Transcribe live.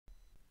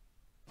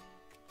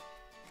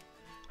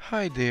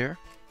Hi there,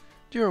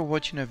 you are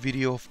watching a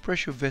video of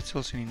pressure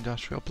vessels in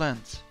industrial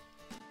plants.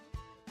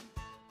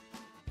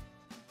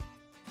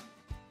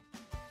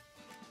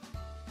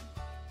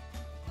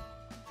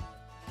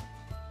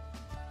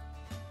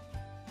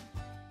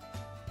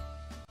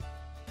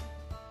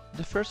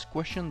 The first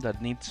question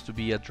that needs to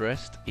be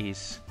addressed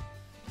is,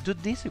 do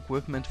this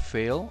equipment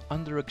fail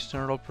under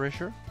external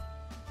pressure?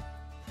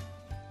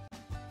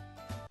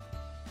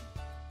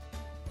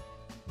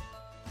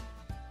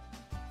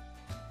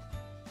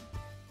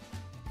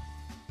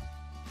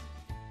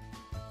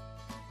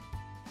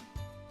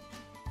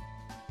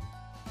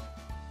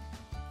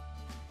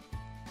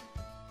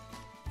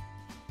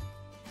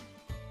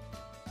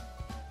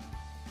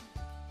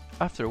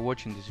 After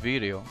watching this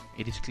video,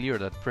 it is clear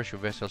that pressure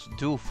vessels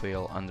do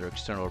fail under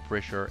external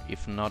pressure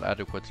if not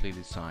adequately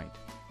designed.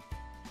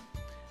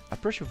 A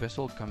pressure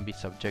vessel can be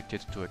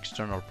subjected to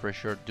external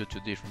pressure due to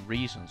different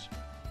reasons: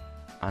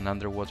 an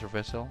underwater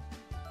vessel,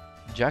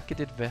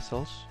 jacketed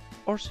vessels,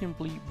 or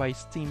simply by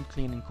steam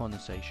cleaning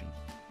condensation.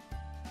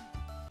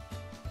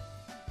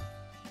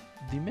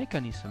 The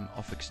mechanism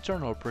of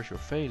external pressure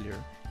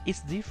failure is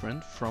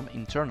different from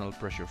internal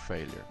pressure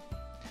failure.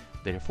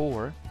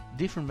 Therefore,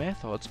 different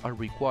methods are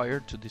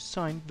required to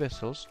design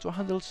vessels to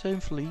handle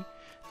safely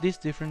this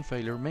different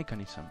failure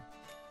mechanism.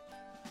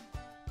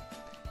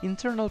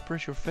 Internal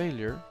pressure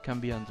failure can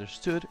be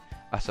understood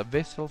as a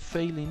vessel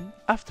failing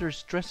after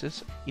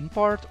stresses in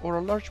part or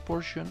a large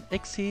portion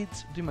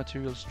exceeds the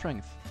material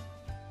strength.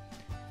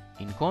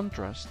 In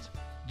contrast,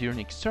 during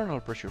external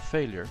pressure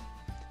failure,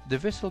 the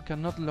vessel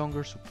can no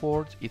longer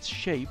support its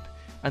shape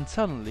and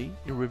suddenly,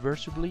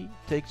 irreversibly,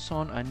 takes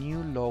on a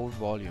new lower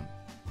volume.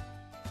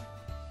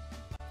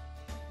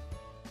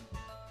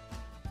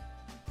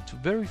 To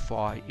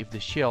verify if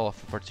the shell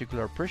of a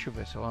particular pressure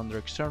vessel under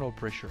external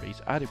pressure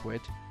is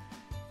adequate,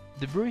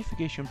 the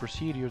verification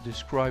procedure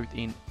described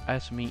in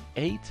ASME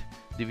 8,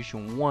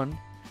 Division 1,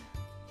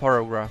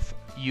 paragraph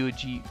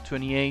UG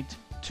 28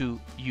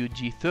 to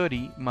UG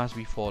 30 must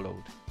be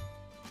followed.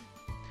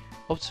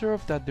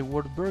 Observe that the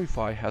word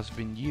verify has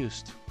been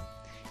used.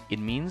 It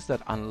means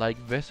that unlike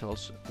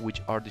vessels which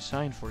are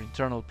designed for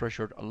internal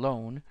pressure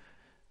alone,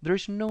 there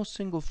is no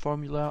single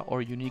formula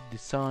or unique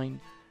design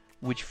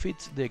which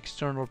fits the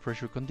external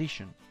pressure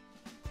condition.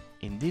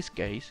 In this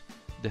case,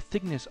 the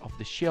thickness of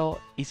the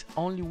shell is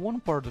only one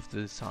part of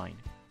the design.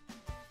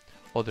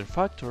 Other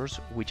factors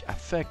which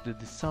affect the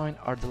design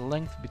are the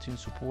length between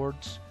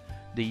supports,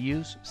 the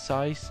use,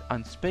 size,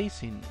 and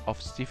spacing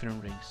of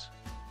stiffening rings.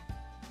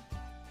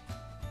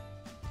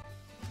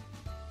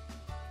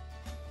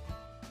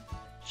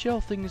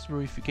 Shell thickness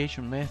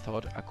verification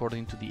method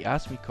according to the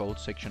ASME code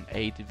section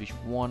 8 division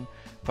 1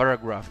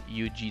 paragraph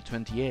UG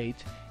 28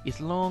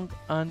 is long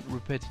and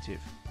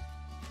repetitive.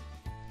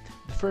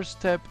 The first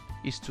step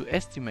is to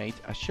estimate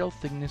a shell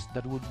thickness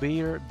that would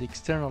bear the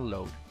external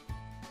load,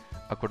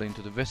 according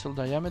to the vessel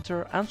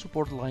diameter and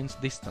support lines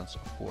distance,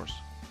 of course.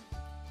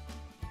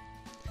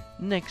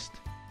 Next,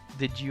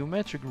 the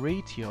geometric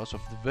ratios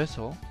of the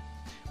vessel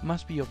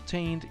must be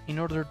obtained in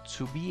order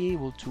to be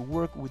able to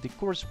work with the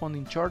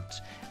corresponding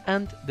charts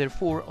and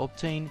therefore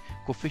obtain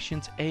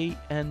coefficients A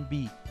and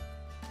B.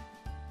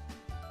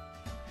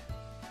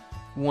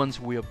 Once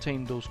we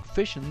obtain those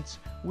coefficients,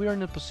 we are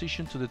in a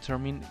position to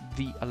determine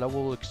the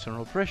allowable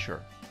external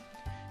pressure.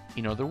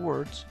 In other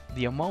words,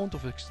 the amount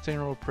of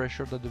external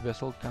pressure that the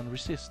vessel can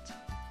resist.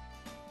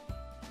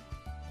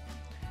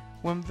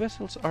 When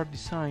vessels are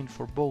designed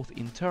for both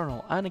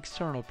internal and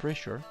external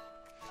pressure,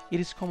 it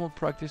is common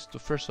practice to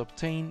first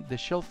obtain the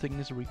shell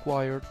thickness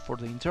required for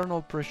the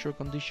internal pressure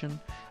condition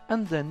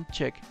and then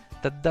check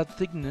that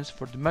thickness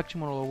for the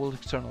maximum allowable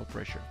external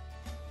pressure.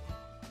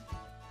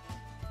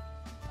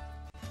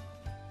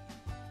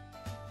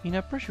 In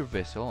a pressure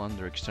vessel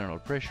under external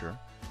pressure,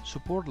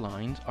 support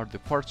lines are the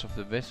parts of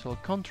the vessel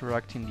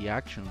counteracting the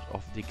actions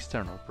of the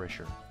external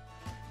pressure.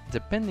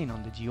 Depending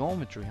on the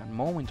geometry and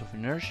moment of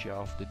inertia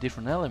of the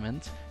different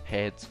elements,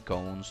 heads,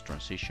 cones,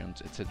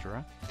 transitions,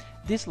 etc.,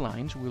 these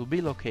lines will be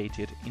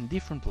located in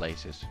different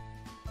places.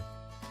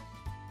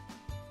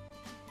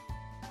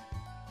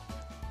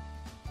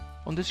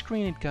 On the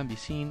screen it can be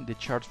seen the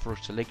chart for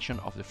selection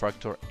of the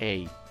factor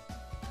A.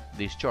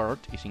 This chart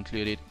is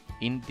included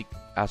in the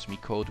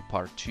ASME code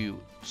part 2,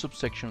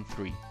 subsection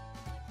 3.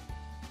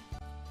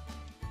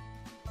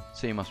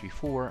 Same as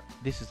before,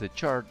 this is the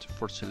chart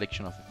for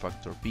selection of the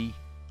factor B,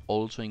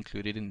 also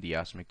included in the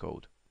ASME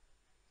code.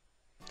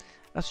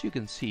 As you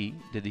can see,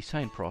 the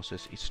design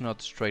process is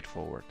not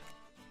straightforward,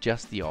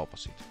 just the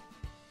opposite.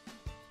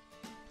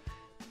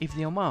 If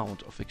the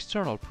amount of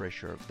external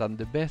pressure that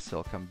the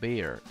vessel can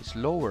bear is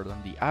lower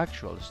than the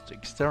actual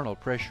external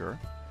pressure,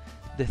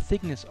 the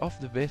thickness of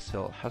the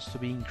vessel has to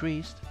be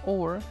increased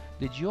or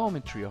the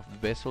geometry of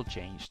the vessel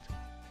changed.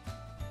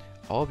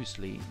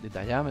 Obviously, the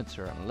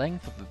diameter and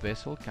length of the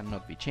vessel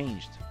cannot be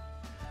changed,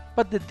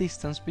 but the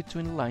distance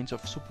between lines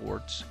of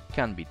supports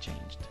can be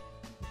changed.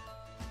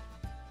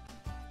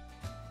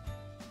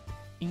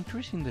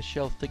 Increasing the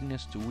shell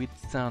thickness to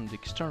withstand the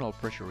external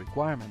pressure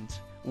requirements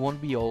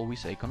won't be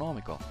always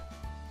economical.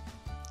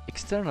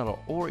 external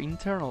or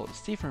internal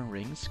stiffening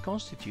rings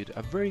constitute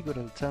a very good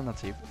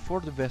alternative for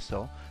the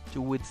vessel to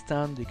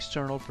withstand the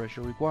external pressure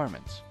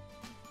requirements.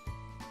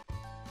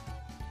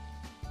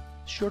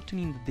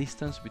 Shortening the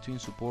distance between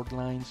support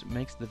lines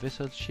makes the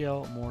vessel's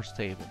shell more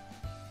stable.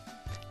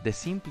 The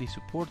simply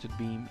supported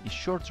beam is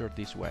shorter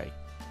this way,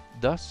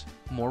 thus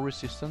more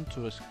resistant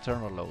to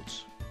external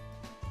loads.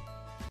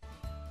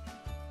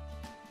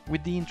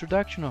 With the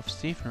introduction of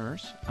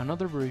stiffeners,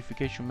 another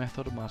verification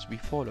method must be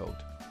followed.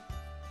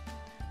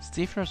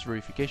 Stiffener's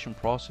verification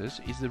process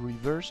is the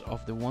reverse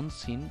of the one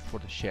seen for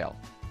the shell.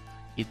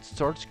 It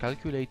starts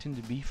calculating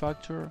the B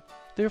factor,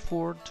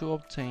 therefore to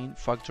obtain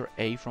factor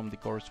A from the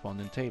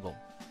corresponding table.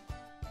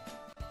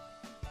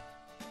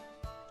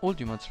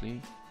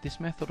 Ultimately,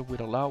 this method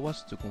will allow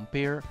us to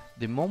compare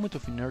the moment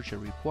of inertia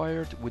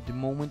required with the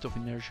moment of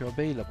inertia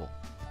available.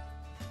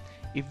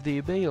 If the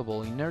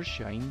available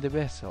inertia in the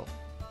vessel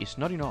is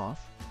not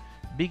enough,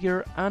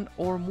 bigger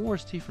and/or more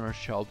stiffeners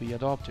shall be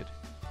adopted.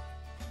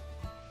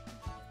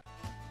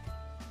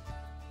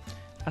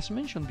 As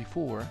mentioned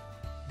before,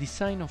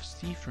 design of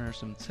stiffeners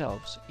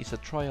themselves is a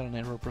trial and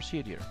error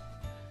procedure.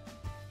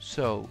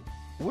 So,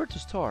 where to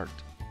start?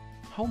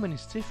 How many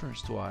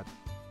stiffeners to add?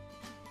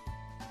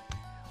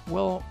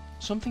 Well,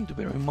 something to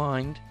bear in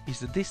mind is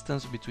the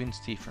distance between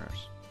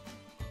stiffeners.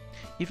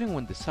 Even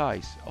when the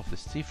size of the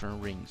stiffener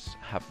rings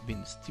have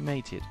been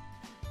estimated,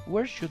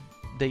 where should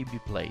they be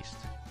placed?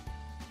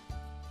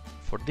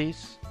 For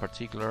this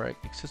particular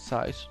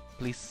exercise,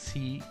 please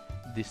see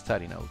the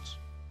study notes.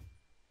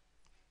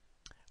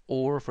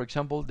 Or, for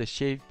example, the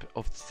shape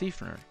of the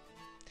stiffener.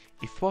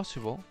 If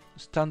possible,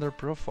 standard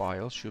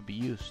profiles should be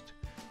used.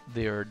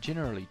 They are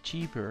generally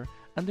cheaper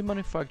and the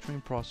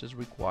manufacturing process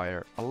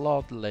requires a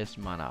lot less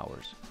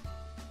man-hours.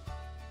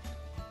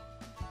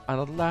 And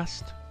at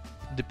last,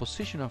 the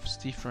position of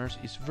stiffeners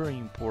is very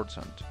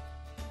important.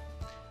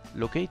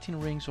 Locating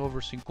rings over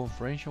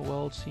circumferential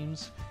weld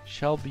seams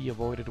shall be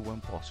avoided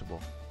when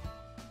possible.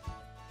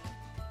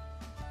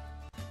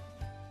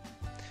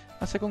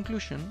 As a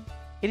conclusion,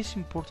 it is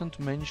important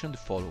to mention the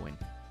following.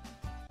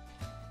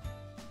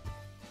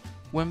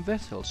 When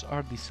vessels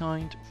are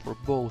designed for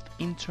both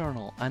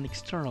internal and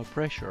external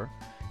pressure,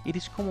 it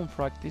is common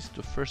practice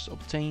to first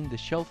obtain the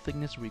shell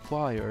thickness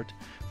required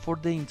for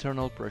the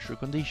internal pressure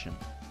condition,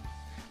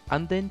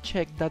 and then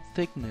check that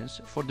thickness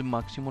for the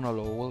maximum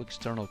allowable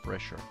external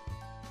pressure.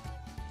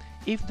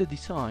 If the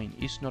design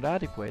is not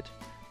adequate,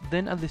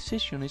 then a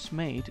decision is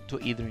made to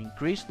either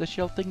increase the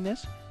shell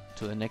thickness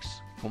to the next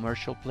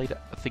commercial plate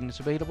thickness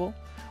available,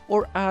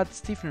 or add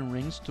stiffening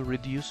rings to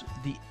reduce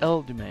the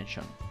L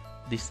dimension,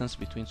 distance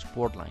between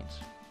support lines.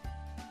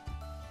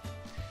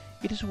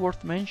 It is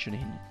worth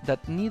mentioning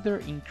that neither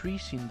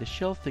increasing the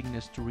shell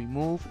thickness to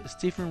remove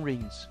stiffening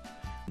rings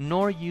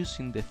nor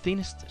using the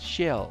thinnest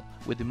shell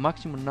with the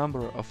maximum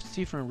number of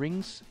stiffening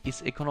rings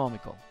is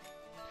economical.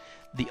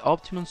 The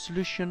optimum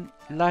solution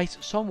lies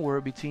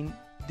somewhere between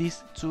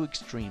these two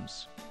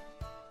extremes.